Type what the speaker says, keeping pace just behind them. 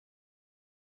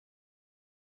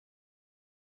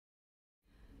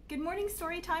Good morning,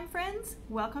 Storytime friends.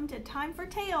 Welcome to Time for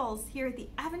Tales here at the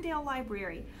Avondale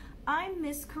Library. I'm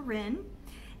Miss Corinne,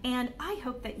 and I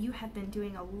hope that you have been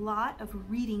doing a lot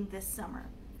of reading this summer.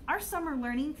 Our summer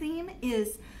learning theme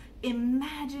is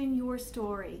Imagine Your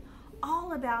Story,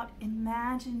 all about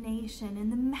imagination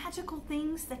and the magical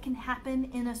things that can happen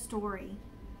in a story.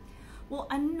 Well,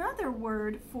 another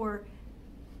word for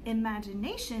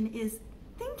imagination is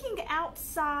thinking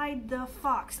outside the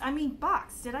box.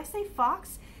 Did I say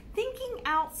fox? Thinking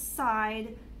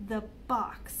outside the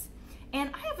box.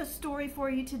 And I have a story for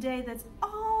you today that's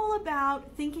all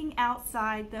about thinking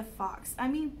outside the box.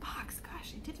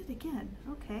 Gosh, I did it again.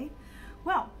 Okay.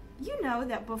 Well, you know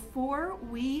that before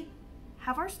we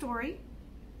have our story,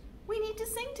 we need to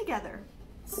sing together.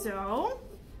 So,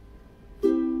 the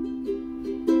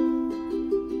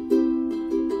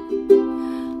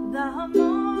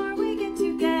more we get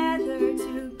together,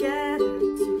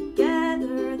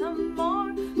 the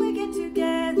more we get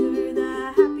together,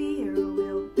 the happier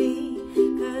we'll be.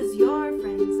 'Cause your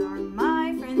friends are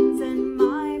my friends and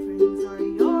my friends are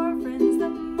your friends. The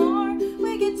more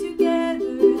we get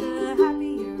together, the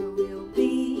happier we'll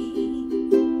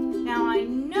be. Now I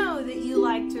know that you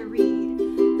like to read.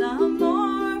 The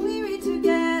more we read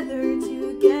together,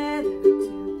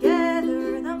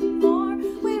 the more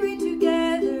we read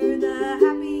together, the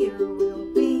happier we'll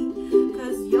be.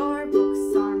 'Cause your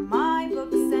books are my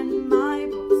books and my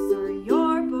books are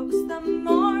your books. The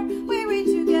more we read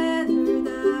together,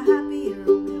 the happier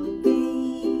we'll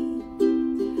be.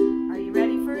 Are you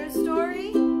ready for a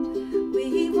story?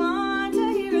 We want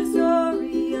to hear a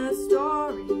story, a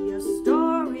story, a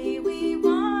story. We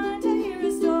want to hear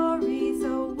a story,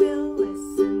 so we'll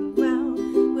listen well.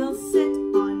 We'll sit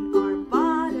on our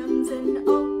bottoms and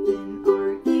open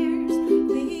our ears.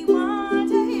 We want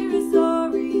to hear a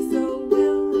story, so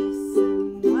we'll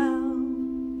listen well.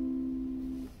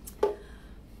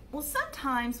 Well,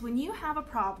 sometimes when you have a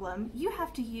problem, you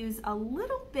have to use a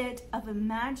little bit of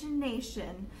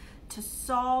imagination to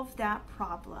solve that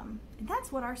problem. And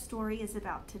that's what our story is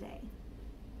about today.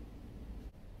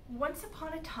 Once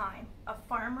upon a time, a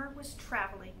farmer was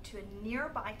traveling to a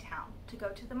nearby town to go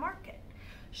to the market.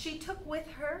 She took with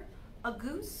her a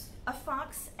goose, a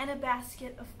fox, and a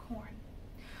basket of corn.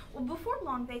 Well, before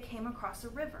long, they came across a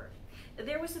river.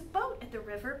 There was a boat at the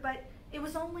river, but it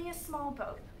was only a small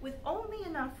boat with only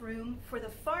enough room for the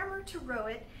farmer to row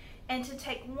it and to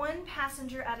take one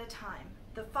passenger at a time,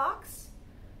 the fox,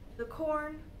 the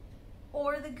corn,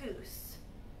 or the goose.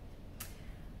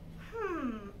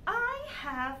 I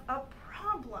have a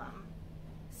problem,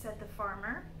 said the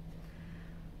farmer.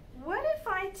 What if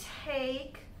I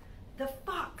take the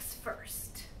fox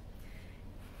first?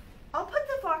 I'll put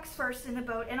the fox first in the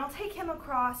boat and I'll take him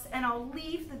across and I'll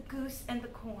leave the goose and the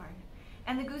corn.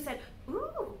 And the goose said,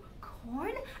 ooh,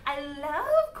 corn? I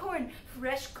love corn.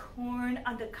 Fresh corn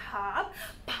on the cob,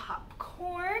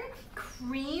 popcorn,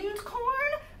 creamed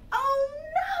corn. Oh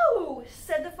no,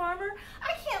 said the farmer.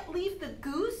 I can't leave the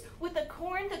goose with the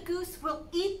corn. The goose will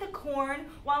eat the corn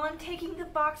while I'm taking the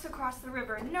fox across the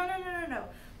river. No.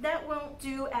 That won't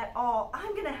do at all.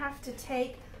 I'm gonna have to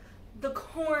take the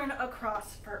corn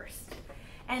across first.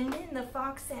 And then the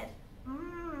fox said,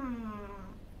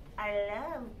 I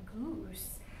love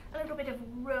goose. A little bit of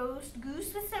roast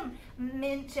goose with some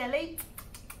mint jelly.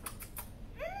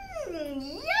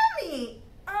 Yummy!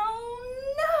 Oh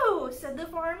no, said the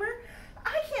farmer.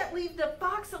 I can't leave the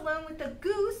fox alone with the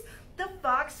goose. The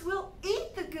fox will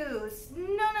eat the goose.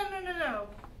 No.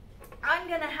 I'm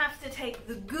gonna have to take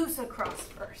the goose across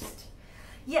first.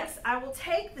 Yes, I will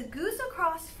take the goose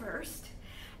across first,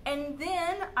 and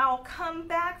then I'll come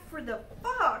back for the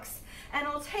fox, and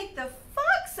I'll take the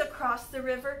fox across the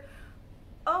river.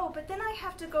 Oh, but then I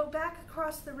have to go back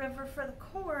across the river for the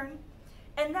corn,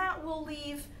 and that will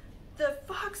leave the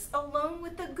fox alone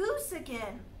with the goose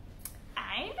again.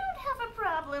 I don't have a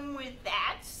problem with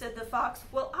that, said the fox.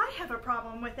 Well, I have a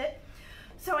problem with it,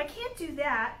 so I can't do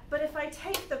that. But if I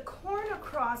take the corn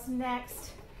across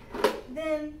next,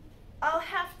 then I'll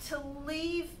have to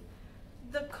leave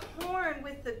the corn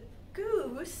with the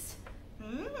goose.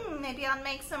 Maybe I'll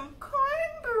make some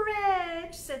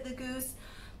cornbread, said the goose.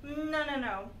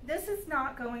 No. This is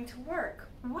not going to work.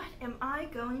 What am I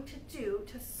going to do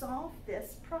to solve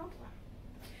this problem?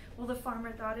 Well, the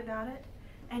farmer thought about it,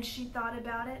 and she thought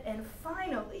about it, and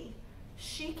finally,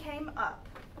 she came up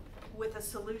with a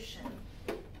solution.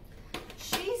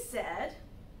 She said,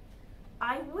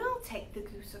 I will take the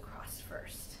goose across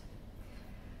first.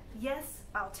 Yes,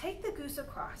 I'll take the goose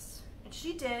across. And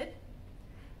she did,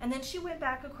 and then she went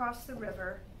back across the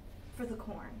river for the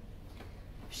corn.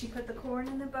 She put the corn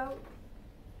in the boat,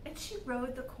 and she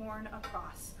rowed the corn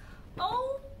across.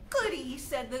 "Oh, goody,"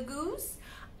 said the goose.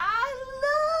 "I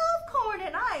love corn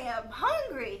and I am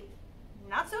hungry."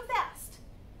 "Not so fast."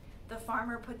 The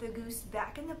farmer put the goose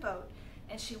back in the boat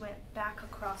and she went back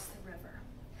across the river.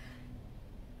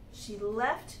 She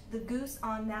left the goose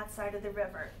on that side of the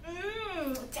river.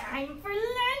 Time for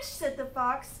lunch," said the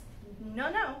fox.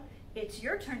 No, it's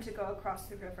your turn to go across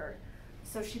the river."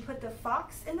 So she put the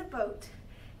fox in the boat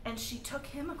and she took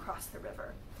him across the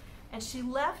river. And she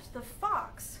left the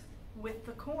fox with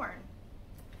the corn.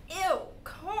 "Ew,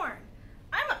 corn.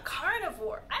 I'm a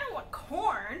carnivore. I don't want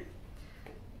corn."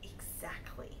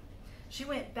 Exactly. She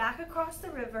went back across the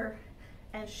river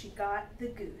and she got the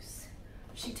goose.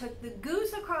 She took the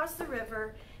goose across the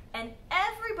river and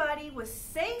everybody was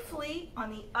safely on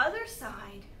the other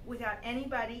side without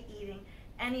anybody eating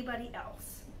anybody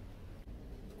else.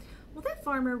 Well, that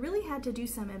farmer really had to do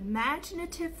some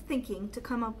imaginative thinking to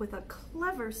come up with a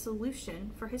clever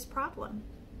solution for his problem.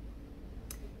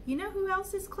 You know who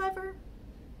else is clever?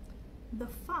 The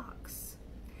fox.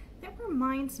 That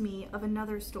reminds me of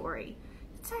another story.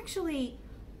 It's actually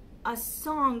a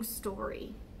song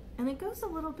story, and it goes a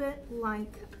little bit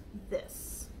like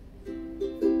this.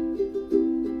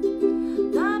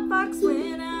 The fox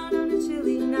went out on a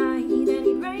chilly night, and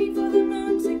he prayed for the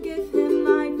moon to give him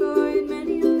light, for it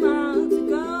many a mile to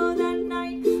go that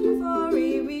night before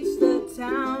he reached the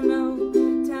town. Oh,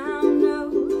 town,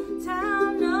 oh,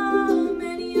 town, oh,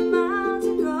 many a mile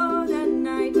to go that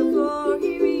night before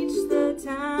he reached the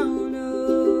town.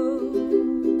 Oh,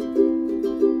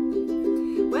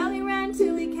 well, he ran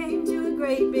till he came to a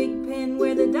great big pen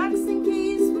where the ducks and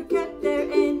geese were kept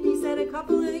therein. He said, "A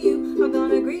couple of you are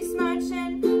gonna grease my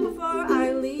chin before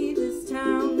I leave this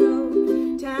town.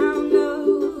 Oh, town,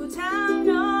 oh, town,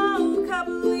 oh, a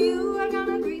couple of you are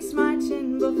gonna grease my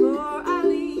chin before I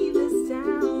leave this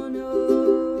town.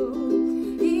 Oh,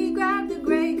 he grabbed the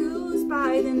gray goose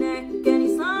by the neck and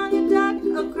he slung a duck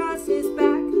across his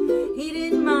back. He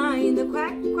didn't mind the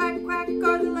quack, quack, quack,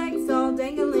 or the legs all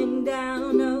dangling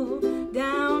down. Oh,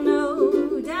 down,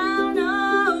 oh, down,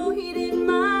 oh, he didn't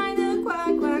mind the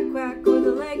quack, quack, quack, or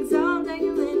the legs all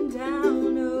dangling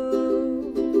down.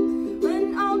 Oh,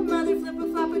 when old Mother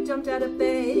Flipper-Flopper jumped out of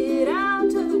bed, out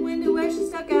to the window where she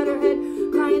stuck out her head,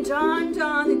 crying, "John,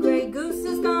 John, the gray goose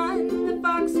is gone, the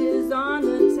fox is on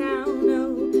the town.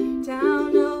 Oh,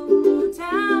 town, oh,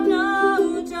 town,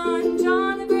 oh, John,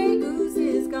 John, the gray goose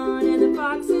is gone, and the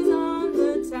fox is on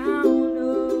the town. Oh."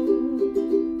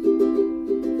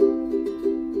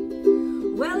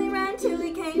 Well, he ran till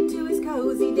he came to his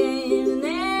cozy den, and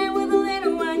there were the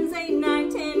little ones, 8, 9,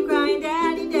 10, crying,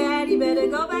 "Daddy, Daddy, better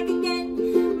go back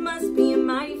again. Must be a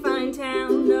mighty fine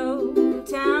town. No,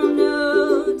 town,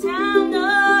 no, town,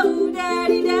 no,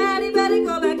 Daddy, Daddy, better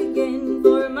go back again,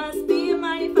 for it must be a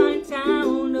mighty fine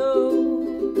town. Oh."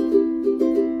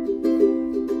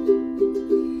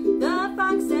 The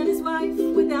fox and his wife,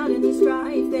 without any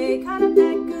strife, they cut up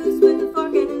that goose with a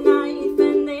fork and a knife,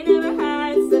 and they never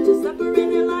had such a supper in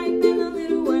their life, and the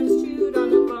little ones chewed on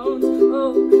the bones.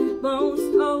 Oh, bones,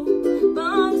 oh,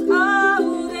 bones,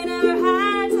 oh, they never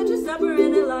had such a supper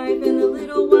in their life, and the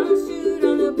little ones chewed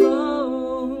on the bones.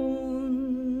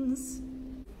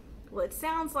 Well, it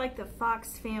sounds like the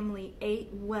fox family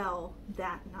ate well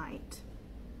that night.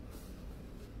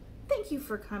 Thank you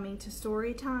for coming to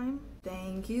story time.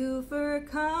 Thank you for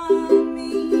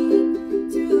coming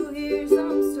to hear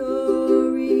some stories.